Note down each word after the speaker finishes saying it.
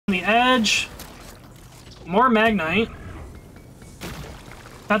edge. More Magnite.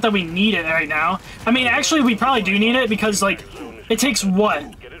 Not that we need it right now. I mean, actually, we probably do need it because, like, it takes what?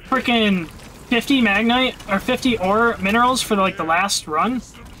 Freaking 50 Magnite or 50 ore minerals for, like, the last run.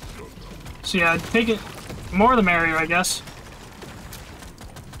 So, yeah, take it. More the merrier, I guess.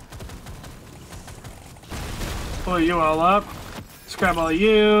 Pull you all up. Let's grab all of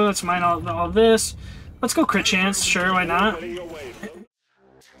you. Let's mine all this. Let's go crit chance. Sure, why not?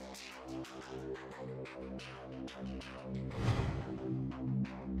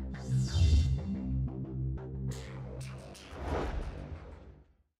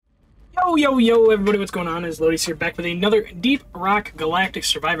 Yo, everybody, what's going on? It's Lodious here, back with another Deep Rock Galactic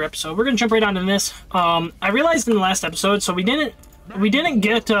Survivor episode. We're gonna jump right onto this. I realized in the last episode, so we didn't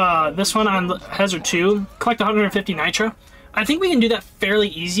get this one on Hazard 2, collect 150 Nitra. I think we can do that fairly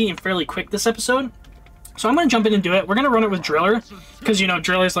easy and fairly quick this episode. So I'm gonna jump in and do it. We're gonna run it with Driller, because, you know,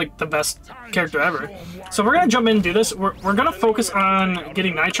 Driller's like the best character ever. So we're gonna jump in and do this. We're gonna focus on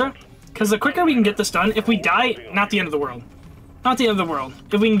getting Nitra, because the quicker we can get this done, if we die, not the end of the world. Not the end of the world.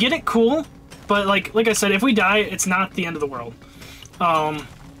 If we can get it, cool. But like I said, if we die, it's not the end of the world. And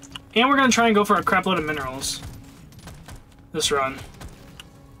we're gonna try and go for a crap load of minerals this run.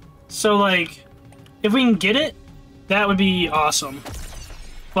 So like, if we can get it, that would be awesome.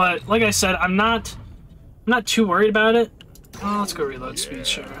 But like I said, I'm not too worried about it. Oh, let's go reload speed,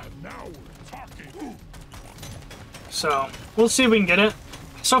 sure. So we'll see if we can get it.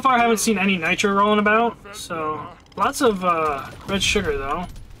 So far, I haven't seen any nitro rolling about. So lots of red sugar though.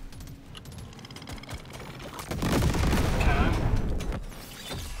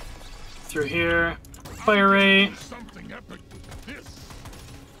 Through here, fire rate.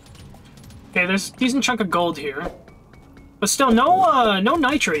 Okay, there's a decent chunk of gold here, but still no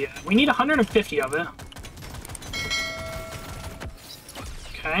nitro yet. We need 150 of it.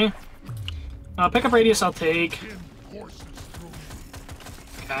 Okay. Pickup radius I'll take.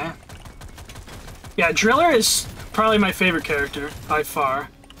 Okay. Yeah, Driller is probably my favorite character by far.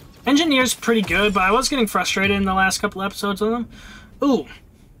 Engineer's pretty good, but I was getting frustrated in the last couple episodes with him. Ooh.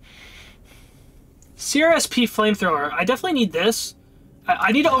 CRSP flamethrower. I definitely need this.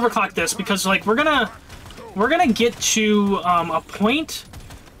 I need to overclock this because, like, we're gonna get to a point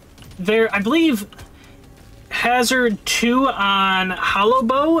there. I believe Hazard 2 on Hollow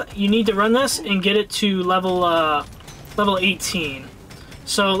Bow. You need to run this and get it to level 18.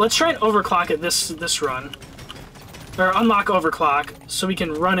 So let's try and overclock it this run, or unlock overclock so we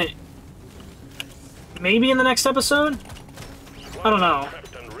can run it. Maybe in the next episode. I don't know.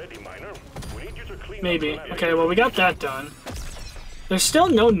 Maybe. Okay, well, we got that done. There's still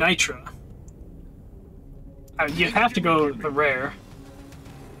no Nitra. You have to go the rare.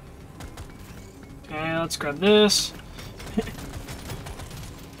 Okay, let's grab this.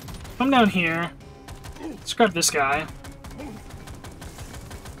 Come down here. Let's grab this guy.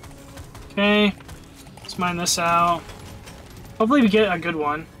 Okay. Let's mine this out. Hopefully we get a good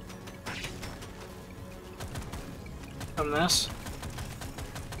one from this.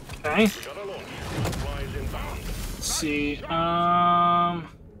 Okay. Let's see. They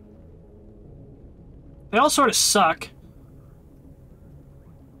all sort of suck.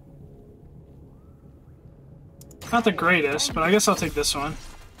 Not the greatest, but I guess I'll take this one.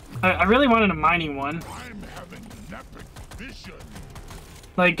 I really wanted a mining one.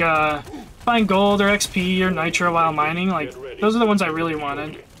 Like, find gold or XP or nitro while mining. Like, those are the ones I really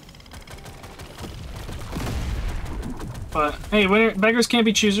wanted. But, hey, beggars can't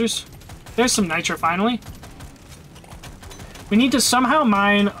be choosers. There's some nitro finally. We need to somehow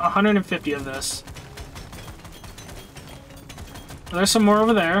mine 150 of this. There's some more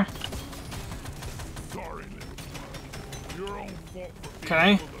over there.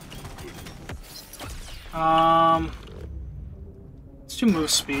 Okay. Let's do move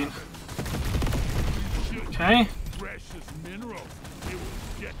speed. Okay.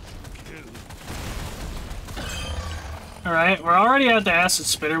 Alright, we're already at the acid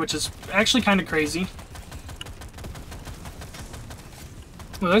spitter, which is actually kind of crazy.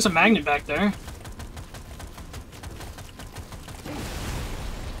 Well, there's a magnet back there.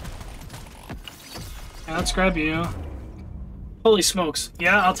 Yeah, let's grab you. Holy smokes.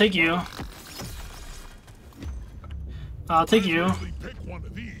 Yeah, I'll take you. I'll take you.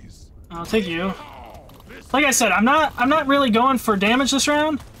 I'll take you. Like I said, I'm not really going for damage this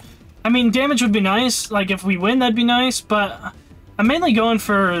round. I mean, damage would be nice. Like, if we win, that'd be nice. But I'm mainly going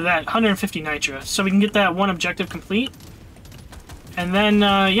for that 150 Nitra, so we can get that one objective complete. And then,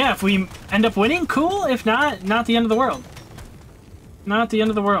 yeah, if we end up winning, cool. If not, not the end of the world. Not the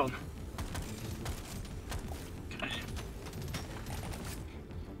end of the world. Okay.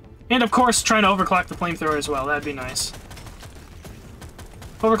 And of course, trying to overclock the flamethrower as well. That'd be nice.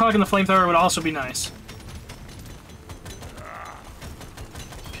 Overclocking the flamethrower would also be nice.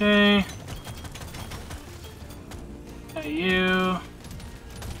 Okay. Got you.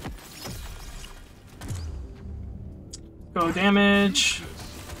 Go damage.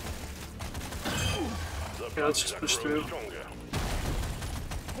 Okay, let's just push through.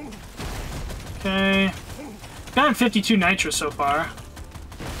 Okay. Gotten 52 Nitra so far.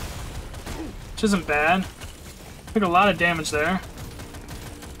 Which isn't bad. Took a lot of damage there.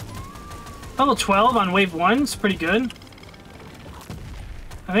 Level 12 on wave 1 is pretty good.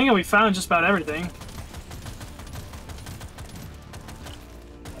 I think we found just about everything.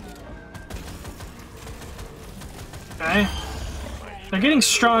 Okay. They're getting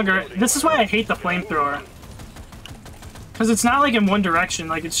stronger. This is why I hate the flamethrower. Because it's not like in one direction,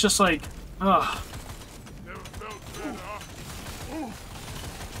 like it's just like, ugh.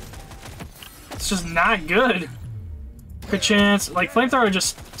 It's just not good. Good chance. Like, flamethrower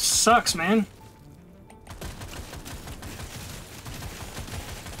just sucks, man.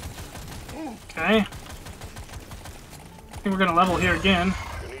 Okay. I think we're gonna level here again.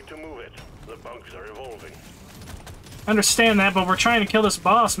 You need to move it. The bugs are evolving. I understand that, but we're trying to kill this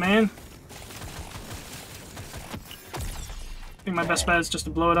boss, man. I think my best bet is just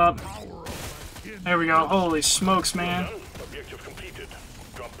to blow it up. There we go. Holy smokes, man. Objective completed.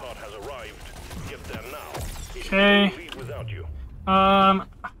 Drop pod has arrived. Get there now. Okay.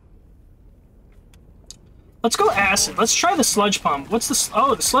 Let's go acid. Let's try the sludge pump. What's the...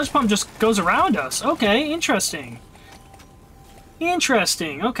 Oh, the sludge pump just goes around us. Okay, interesting.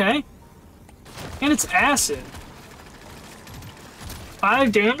 Interesting, okay. And it's acid.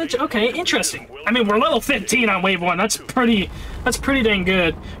 5 damage? Okay, interesting. I mean, we're level 15 on wave 1. That's pretty dang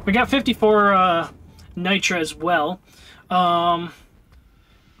good. We got 54 Nitra as well.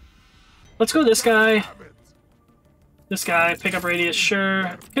 Let's go this guy. This guy, pick up radius,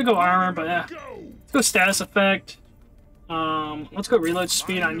 sure. Could go armor, but yeah. Let's go status effect. Let's go reload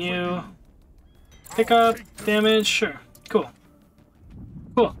speed on you. Pick up damage, sure. Cool.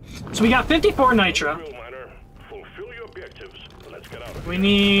 Cool. So we got 54 Nitra. We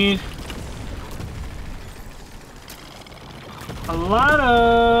need a lot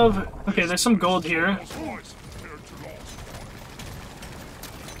of... Okay, there's some gold here.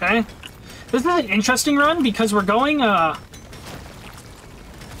 Okay. This is an interesting run because we're going, we're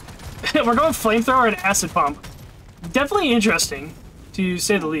going flamethrower and acid pump. Definitely interesting, to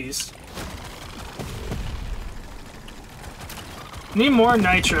say the least. Need more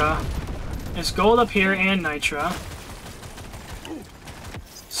Nitra. There's gold up here and Nitra.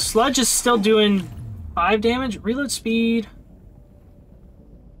 Sludge is still doing 5 damage. Reload speed.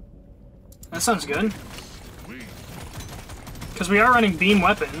 That sounds good. Because we are running beam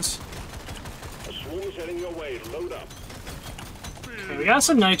weapons. Okay, we got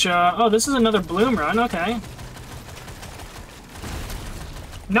some Nitra. Oh, this is another bloom run. Okay.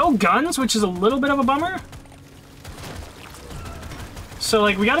 No guns, which is a little bit of a bummer. So,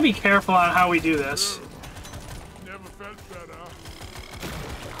 like, we gotta be careful on how we do this.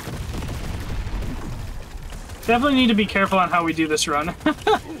 Definitely need to be careful on how we do this run.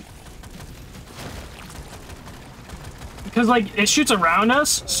 Because, like, it shoots around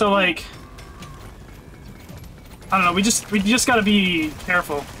us, so, like... I don't know, we just gotta be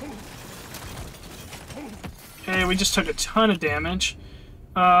careful. Okay, we just took a ton of damage.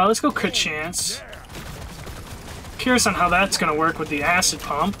 Let's go crit chance. Curious on how that's gonna work with the acid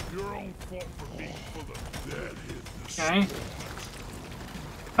pump. Okay.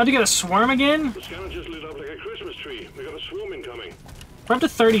 How'd you get a swarm again? The scanner just lit up like a Christmas tree. We got a swarm incoming. We're up to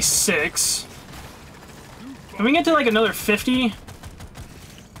 36. Can we get to like another 50?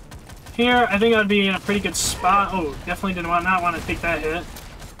 Here, I think I'd be in a pretty good spot. Oh, definitely did not want to take that hit.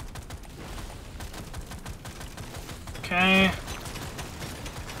 Okay.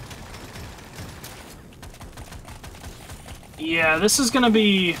 Yeah, this is gonna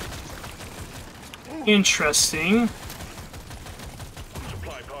be interesting.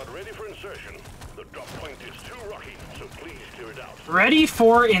 Supply pod ready for insertion. The drop point is too rocky, so please clear it out. Ready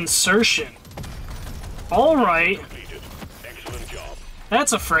for insertion. All right. Completed. Excellent job.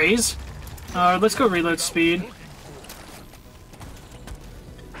 That's a phrase. Let's go reload speed.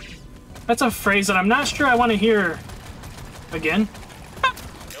 That's a phrase that I'm not sure I want to hear again.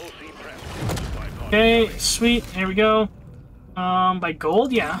 Okay, sweet. Here we go. By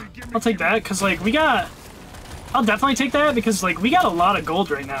gold? Yeah. I'll take that, because, like, we got... I'll definitely take that, because, like, we got a lot of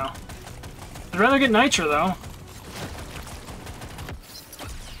gold right now. I'd rather get Nitra, though.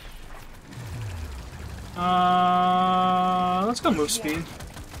 Let's go move speed.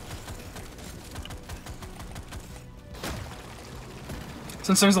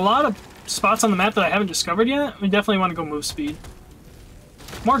 Since there's a lot of spots on the map that I haven't discovered yet, we definitely want to go move speed.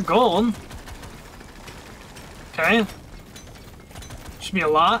 More gold. Okay. Should be a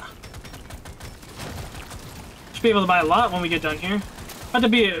lot. Should be able to buy a lot when we get done here. About to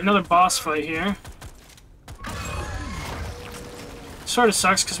be another boss fight here. Sort of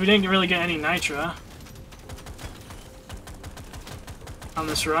sucks because we didn't really get any Nitra on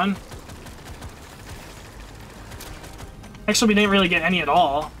this run. Actually, we didn't really get any at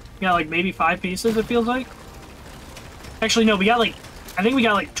all. We got like maybe 5 pieces, it feels like. Actually, no, we got like, I think we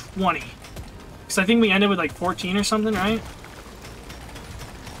got like 20. Because I think we ended with like 14 or something, right?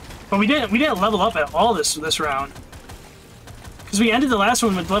 But we didn't level up at all this round. Because we ended the last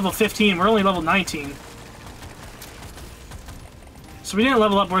one with level 15, we're only level 19. So we didn't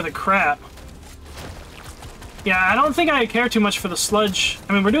level up worth a crap. Yeah, I don't think I care too much for the sludge.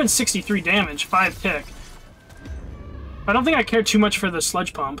 I mean, we're doing 63 damage, 5 tick. I don't think I care too much for the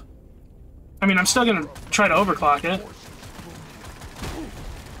sludge pump. I mean, I'm still gonna try to overclock it.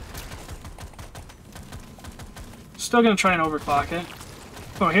 Still gonna try and overclock it.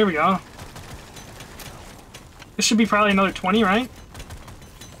 Oh, here we go. This should be probably another 20, right?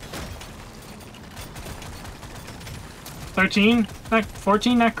 13? Not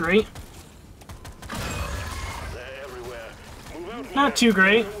 14? Not great. Not too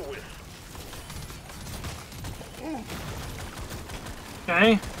great.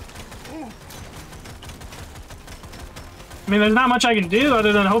 Okay. I mean, there's not much I can do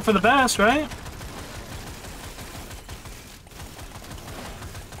other than hope for the best, right?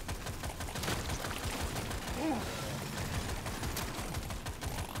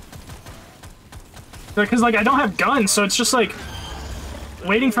 Because, like, I don't have guns, so it's just, like,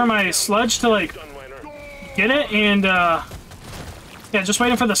 waiting for my sludge to, like, get it, and, yeah, just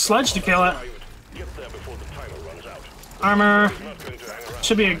waiting for the sludge to kill it. Armor.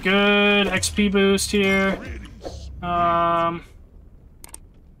 Should be a good XP boost here. Let's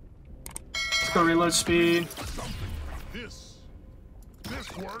go reload speed.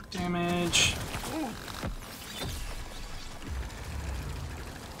 Damage.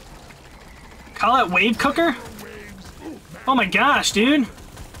 Call it wave cooker? Oh my gosh, dude.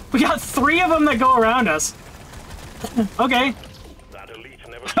 We got 3 of them that go around us. Okay.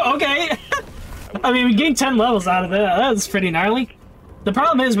 Okay. I mean, we gained 10 levels out of it. That's pretty gnarly. The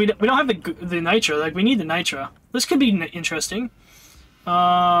problem is we don't have the Nitra. Like, we need the Nitra. This could be interesting.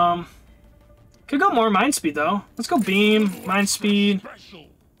 Could go more mind speed, though. Let's go beam, mind speed.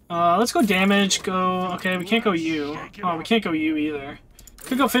 Let's go damage, go... Okay, we can't go U. Oh, we can't go U either.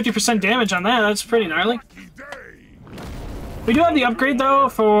 Could go 50% damage on that. That's pretty gnarly. We do have the upgrade, though,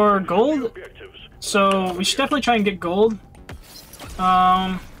 for gold. So we should definitely try and get gold.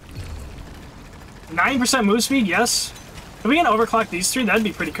 9% move speed, yes. If we can overclock these 3, that'd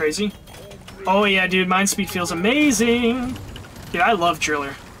be pretty crazy. Oh yeah, dude, mind speed feels amazing. Dude, I love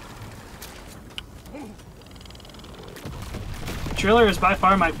Driller. Driller is by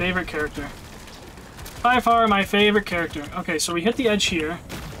far my favorite character. By far my favorite character. Okay, so we hit the edge here.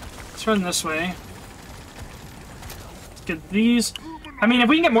 Let's run this way. Let's get these. I mean, if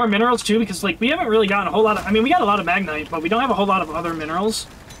we can get more minerals too, because like we haven't really gotten a whole lot of... I mean, we got a lot of magnite, but we don't have a whole lot of other minerals.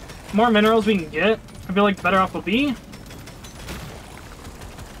 More minerals we can get, I feel like the better off we'll be.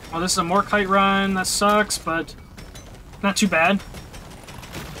 Well, this is a more kite run. That sucks, but not too bad.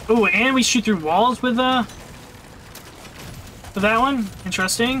 Oh, and we shoot through walls with that one.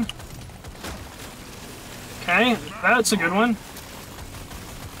 Interesting. Okay, that's a good one.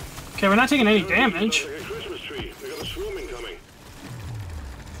 Okay, we're not taking any damage.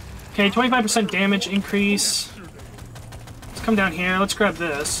 Okay, 25% damage increase. Let's come down here. Let's grab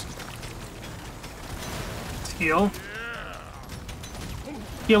this. Let's heal.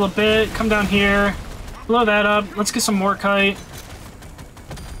 Heal a bit. Come down here. Blow that up. Let's get some more kite.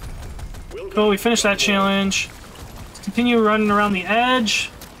 Cool, we finished that challenge. Let's continue running around the edge.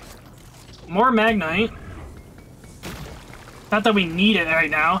 More magnite. Not that we need it right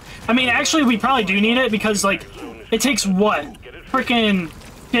now. I mean, actually, we probably do need it because, like, it takes what? Freaking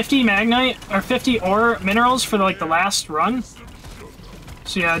 50 magnite or 50 ore minerals for, like, the last run.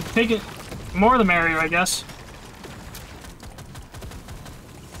 So, yeah, take it. More the merrier, I guess.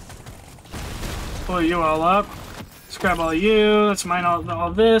 Pull you all up. Let's grab all you. Let's mine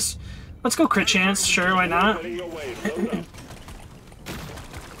all this. Let's go crit chance. Sure, why not?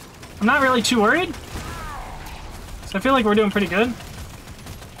 I'm not really too worried. So I feel like we're doing pretty good.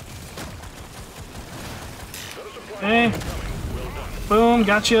 Okay. Boom,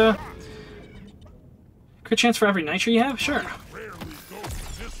 gotcha. Crit chance for every nitro you have? Sure.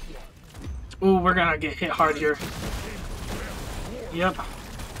 Ooh, we're gonna get hit hard here. Yep.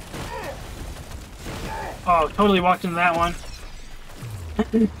 Oh, totally walked into that one.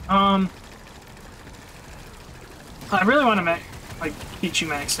 I really want to keep you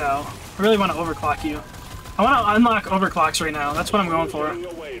maxed out. I really want to overclock you. I want to unlock overclocks right now. That's what I'm going for.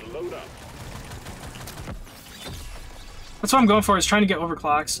 That's what I'm going for, is trying to get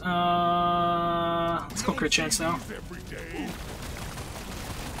overclocks. Let's go crit chance now.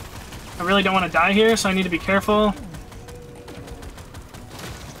 I really don't want to die here, so I need to be careful.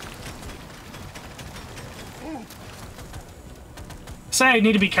 Say I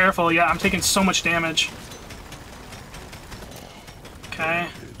need to be careful. Yeah, I'm taking so much damage. Okay.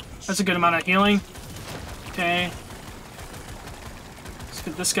 That's a good amount of healing. Okay. Let's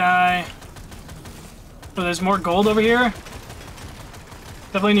get this guy. Oh, there's more gold over here.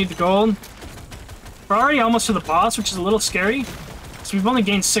 Definitely need the gold. We're already almost to the boss, which is a little scary. So we've only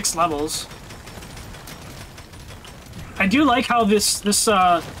gained 6 levels. I do like how this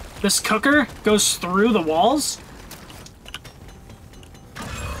cooker goes through the walls.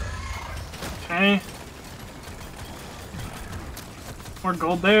 Okay. More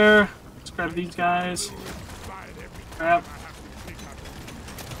gold there. Let's grab these guys. Crap.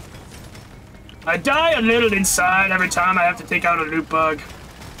 I die a little inside every time I have to take out a loot bug.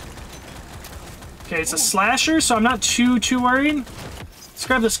 Okay, it's a slasher, so I'm not too worried. Let's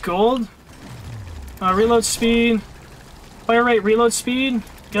grab this gold. Reload speed. Fire rate, reload speed.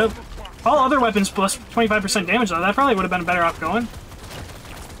 Yep. All other weapons plus 25% damage, though. That probably would have been better off going.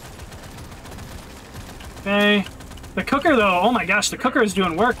 Okay. The cooker, though, oh my gosh, the cooker is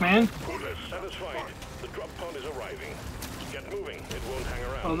doing work, man.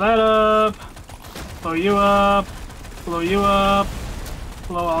 Blow that up. Blow you up. Blow you up.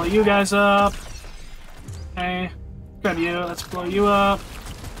 Blow all you guys up. Okay. Grab you. Let's blow you up.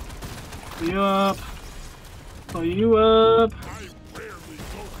 Blow you up. Blow you up.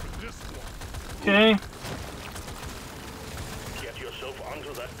 Okay. Get yourself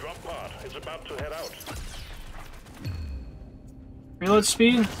onto that drop pod. It's about to head out. Reload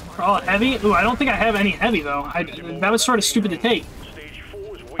speed. For all heavy? Ooh, I don't think I have any heavy, though. That was sort of stupid to take.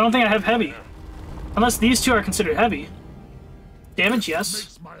 I don't think I have heavy. Unless these two are considered heavy. Damage,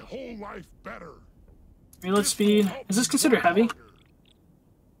 yes. Reload speed. Is this considered heavy?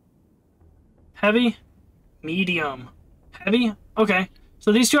 Heavy? Medium. Heavy? Okay.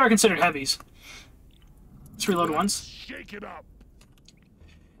 So these two are considered heavies. Let's reload once.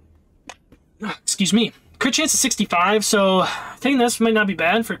 Excuse me. Crit chance is 65, so taking this might not be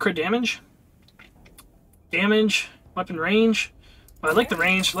bad for crit damage. Damage, weapon range. Well, I like the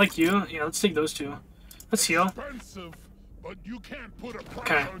range, like you. Yeah, let's take those two. Let's heal.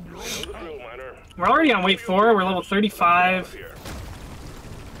 Okay. We're already on weight 4. We're level 35.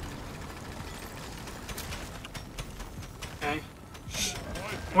 Okay.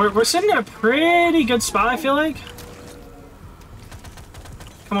 We're sitting in a pretty good spot, I feel like.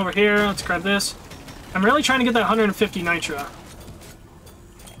 Come over here. Let's grab this. I'm really trying to get that 150 Nitra.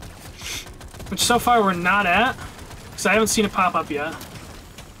 Which so far we're not at. Because I haven't seen it pop up yet.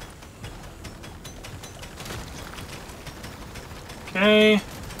 Okay.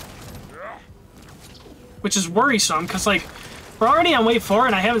 Which is worrisome, because, like, we're already on wave 4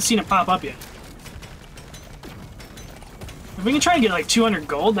 and I haven't seen it pop up yet. If we can try and get, like, 200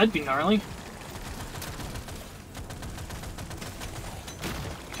 gold, that'd be gnarly.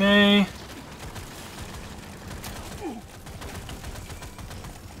 Okay.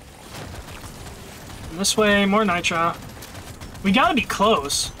 And this way, more Nitra. We gotta be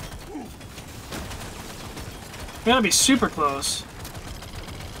close. We gotta be super close.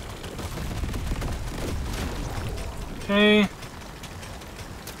 Okay.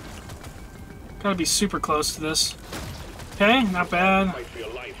 Gotta be super close to this. Okay, not bad.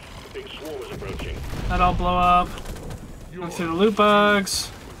 That'll blow up. Go through the loot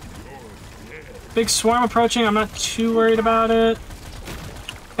bugs. Big swarm approaching, I'm not too worried about it.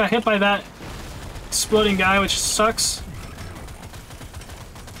 Got hit by that exploding guy, which sucks.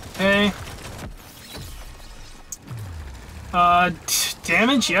 Okay.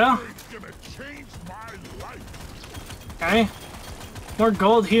 Damage, yeah. Okay. More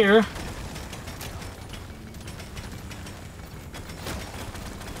gold here.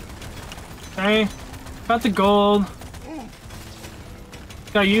 Okay. Got the gold.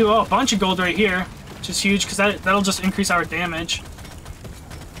 Got you. Oh, a bunch of gold right here, which is huge because that'll just increase our damage.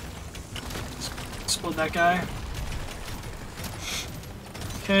 Let's explode that guy.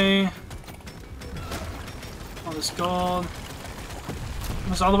 Okay. All this gold. It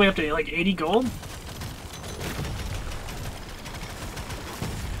was all the way up to like 80 gold.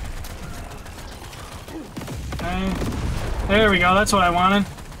 Okay. There we go, that's what I wanted.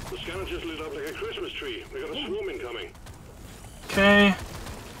 The scanner just lit up like a Christmas tree. We got a swarm incoming. Okay.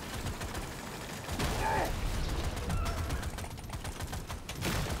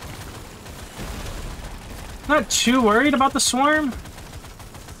 Not too worried about the swarm.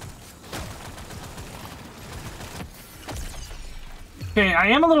 Okay, I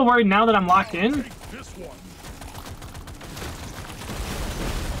am a little worried now that I'm locked in.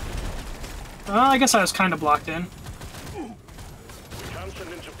 I guess I was kind of blocked in. We can't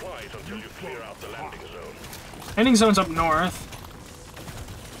send in supplies until you clear out the landing zone. Landing zone's up north.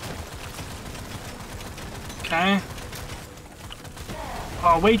 Okay.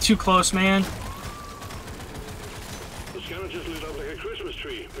 Oh, way too close, man. The scanner just lit up like a Christmas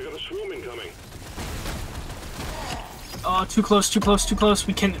tree. We got a swarm incoming. Oh, too close, too close, too close.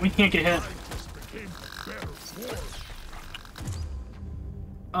 We can't get hit.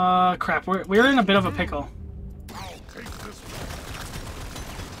 Crap. We're in a bit of a pickle.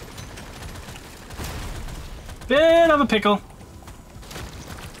 Bit of a pickle.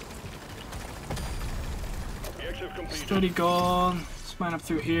 Study gold. Let's mine up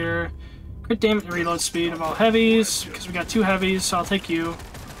through here. Crit damage and reload speed of all heavies, because we got 2 heavies, so I'll take you.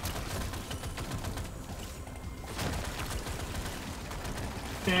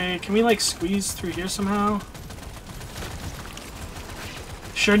 Okay, can we like squeeze through here somehow?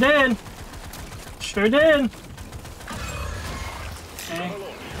 Sure did! Sure did! Okay.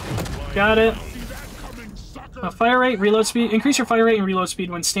 Got it. Fire rate, reload speed. Increase your fire rate and reload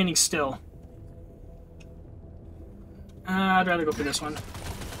speed when standing still. I'd rather go for this one.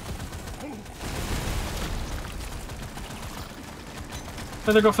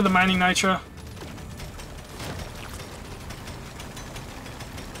 Rather go for the mining Nitra.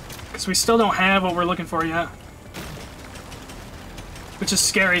 Because we still don't have what we're looking for yet. Which is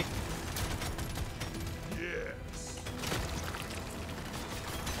scary.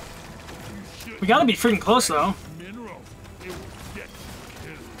 We gotta be freaking close though.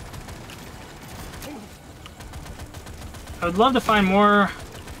 I would love to find more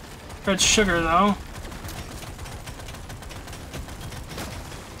red sugar though.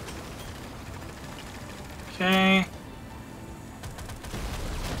 Okay.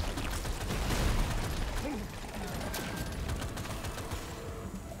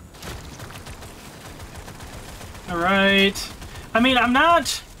 Alright. I mean, I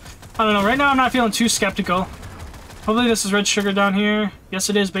don't know, right now I'm not feeling too skeptical. Hopefully this is red sugar down here.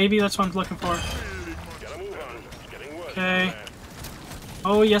 Yes it is, baby, that's what I'm looking for. Okay.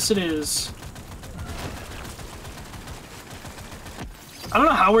 Oh, yes it is. I don't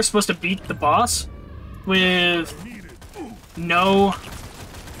know how we're supposed to beat the boss with no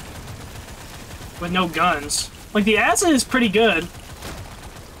guns. Like, the acid is pretty good.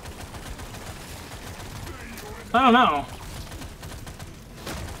 I don't know.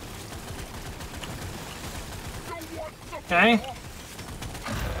 Okay.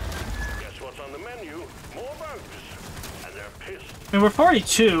 Guess what's on the menu? More bugs. And they're pissed. I mean, we're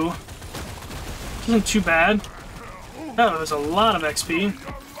 42. Isn't too bad. Oh, there's a lot of XP.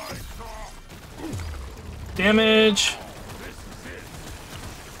 Damage.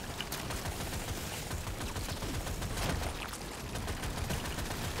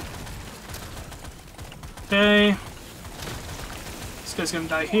 Okay. This guy's gonna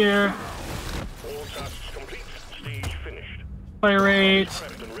die here. All tasks complete. Stage finished. Fire rate.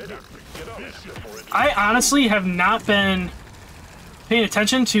 Prepped and ready. Get on it before it. I honestly have not been paying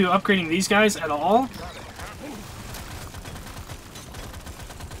attention to upgrading these guys at all.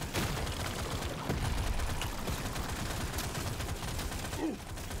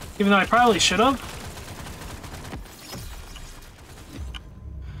 Even though I probably should have.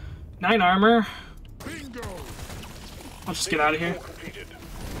 9 armor. I'll just get out of here.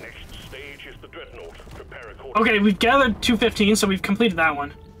 Next stage is the dreadnought. Prepare accordingly. Okay, we've gathered 215, so we've completed that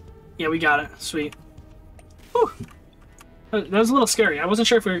one. Yeah, we got it. Sweet. Whew. That was a little scary. I wasn't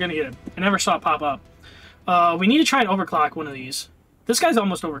sure if we were going to get it. I never saw it pop up. We need to try and overclock one of these. This guy's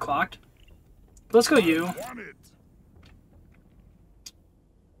almost overclocked. Let's go you.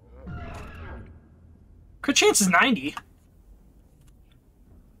 Crit chance is 90.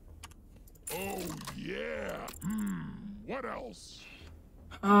 Oh, yeah. What else?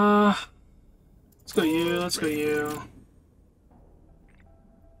 Let's go you. Let's go you.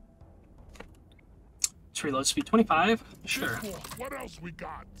 Let's reload speed 25. Sure. What else we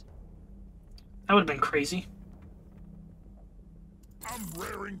got? That would have been crazy. I'm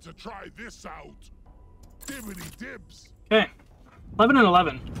raring to try this out. Dibbity dibs. Okay. 11 and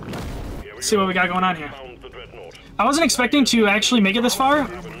 11. Let's see what we got going on here. I wasn't expecting to actually make it this far.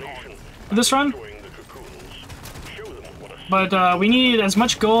 This run. But we need as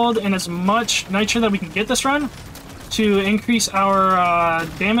much gold and as much nitra that we can get this run to increase our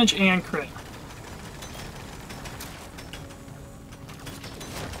damage and crit.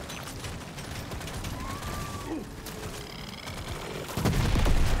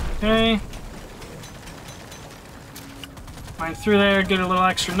 Okay. Mine through there, get a little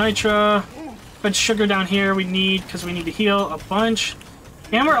extra nitra. But sugar down here we need because we need to heal a bunch.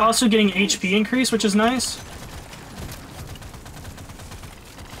 And we're also getting HP increase, which is nice.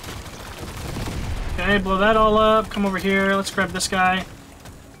 Okay, blow that all up. Come over here. Let's grab this guy.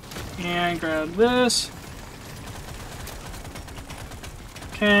 And grab this.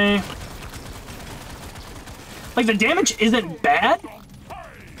 Okay. Like, the damage isn't bad.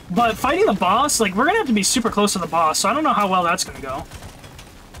 But fighting the boss, like, we're gonna have to be super close to the boss. So I don't know how well that's gonna go.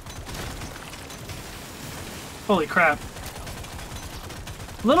 Holy crap.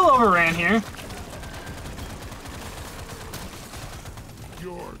 A little overran here.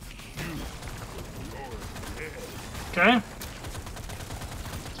 You're cute. You're dead. Okay.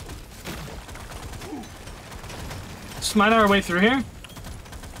 Let's mine our way through here.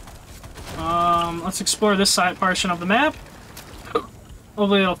 Let's explore this side portion of the map.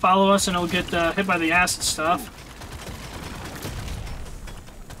 Hopefully it'll follow us and it'll get hit by the acid stuff.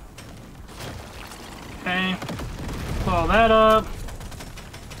 Okay. Pull all that up.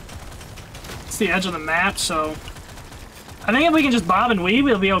 It's the edge of the map, so I think if we can just bob and weave,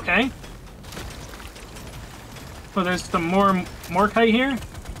 we'll be okay. Oh, there's some more kite here.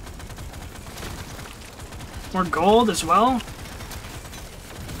 More gold as well.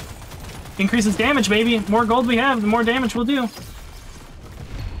 Increases damage, baby. The more gold we have, the more damage we'll do.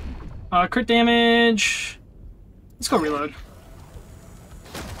 Crit damage. Let's go reload.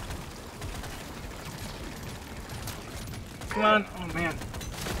 Come on. Oh, man.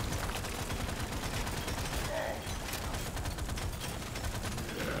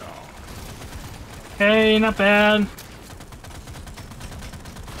 Okay, not bad.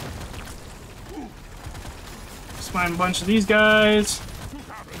 Let's find a bunch of these guys.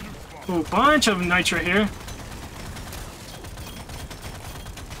 Ooh, bunch of nitra here.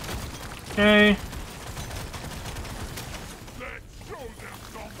 Okay.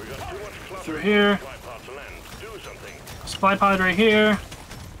 Through here. Supply pod right here.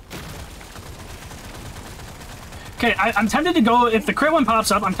 Okay, I'm tempted to go, if the crit one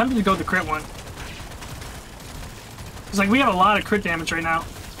pops up, I'm tempted to go with the crit one. It's like we have a lot of crit damage right now.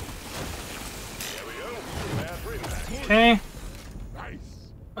 Okay.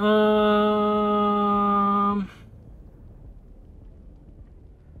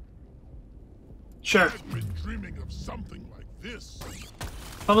 Sure. Been dreaming of something like this.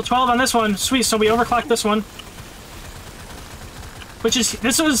 Level 12 on this one. Sweet, so we overclocked this one. Which is,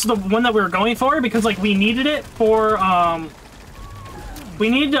 this was the one that we were going for because, like, we needed it for, we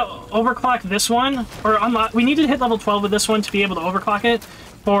needed to overclock this one, or unlock, we needed to hit level 12 with this one to be able to overclock it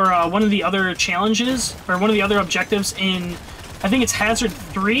for one of the other challenges, or one of the other objectives in, I think it's Hazard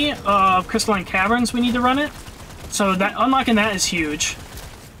 3 of Crystalline Caverns we need to run it. So that, unlocking that is huge.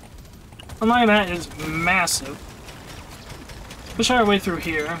 Unlocking that is massive. Push our way through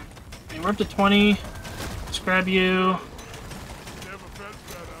here. Okay, we're up to 20. Let's grab you.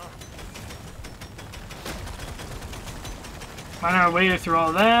 Mine our way through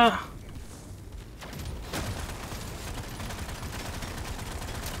all that.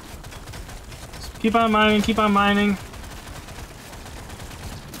 Just keep on mining, keep on mining.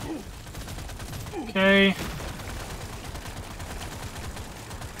 Okay.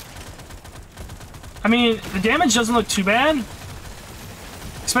 I mean, the damage doesn't look too bad.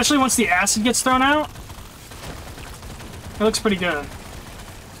 Especially once the acid gets thrown out. It looks pretty good.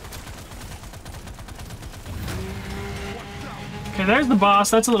 Okay, there's the boss.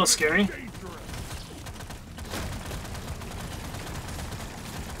 That's a little scary.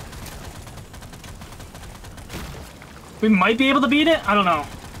 We might be able to beat it? I don't know.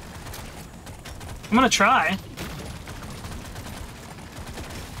 I'm gonna try.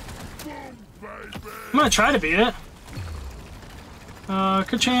 I'm gonna try to beat it.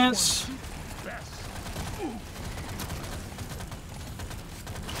 Good chance.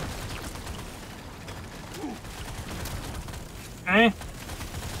 Okay.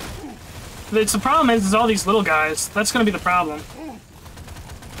 The problem is all these little guys. That's gonna be the problem.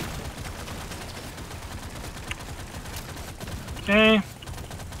 Okay.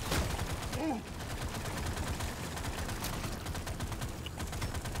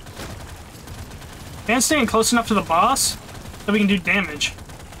 And staying close enough to the boss that we can do damage.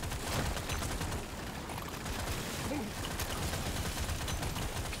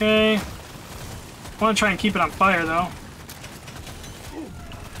 Okay. I want to try and keep it on fire, though.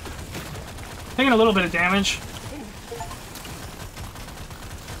 Taking a little bit of damage.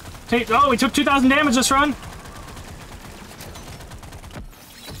 Oh, we took 2,000 damage this run.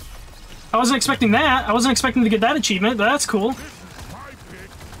 I wasn't expecting that. I wasn't expecting to get that achievement, but that's cool.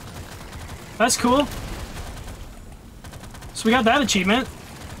 That's cool. So we got that achievement.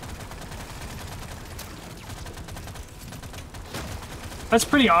 That's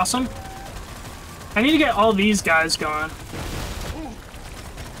pretty awesome. I need to get all these guys going.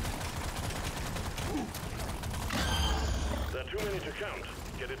 There are too many to count.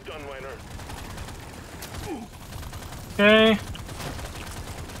 Get it done, Weiner. Okay.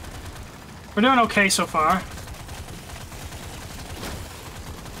 We're doing okay so far.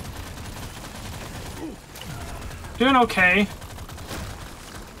 Doing okay.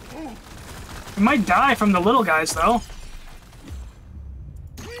 We might die from the little guys, though.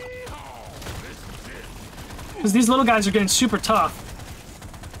 Because these little guys are getting super tough.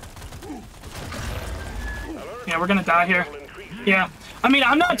 Yeah, we're gonna die here. Yeah. I mean,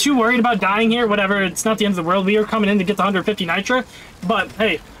 I'm not too worried about dying here, whatever. It's not the end of the world. We are coming in to get the 150 Nitra. But,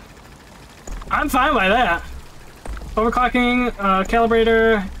 hey, I'm fine by that. Overclocking,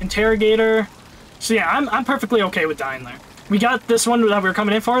 calibrator, interrogator. So yeah, I'm perfectly okay with dying there. We got this one that we were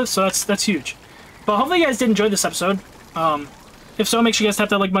coming in for, so that's huge. But hopefully you guys did enjoy this episode. If so, make sure you guys tap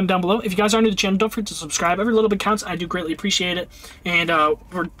that like button down below. If you guys are new to the channel, don't forget to subscribe. Every little bit counts. I do greatly appreciate it. And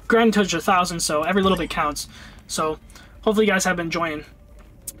we're grinding towards 1,000, so every little bit counts. So hopefully you guys have been enjoying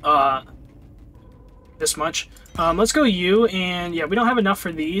this much. Let's go you, and yeah, we don't have enough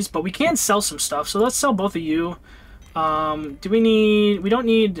for these, but we can sell some stuff. So let's sell both of you. Do we need... We don't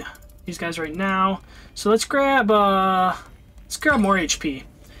need these guys right now. So let's grab more HP.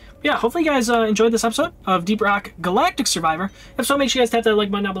 Yeah, hopefully you guys enjoyed this episode of Deep Rock Galactic Survivor. If so, make sure you guys tap that like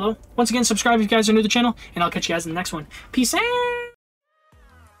button down below. Once again, subscribe if you guys are new to the channel, and I'll catch you guys in the next one. Peace out!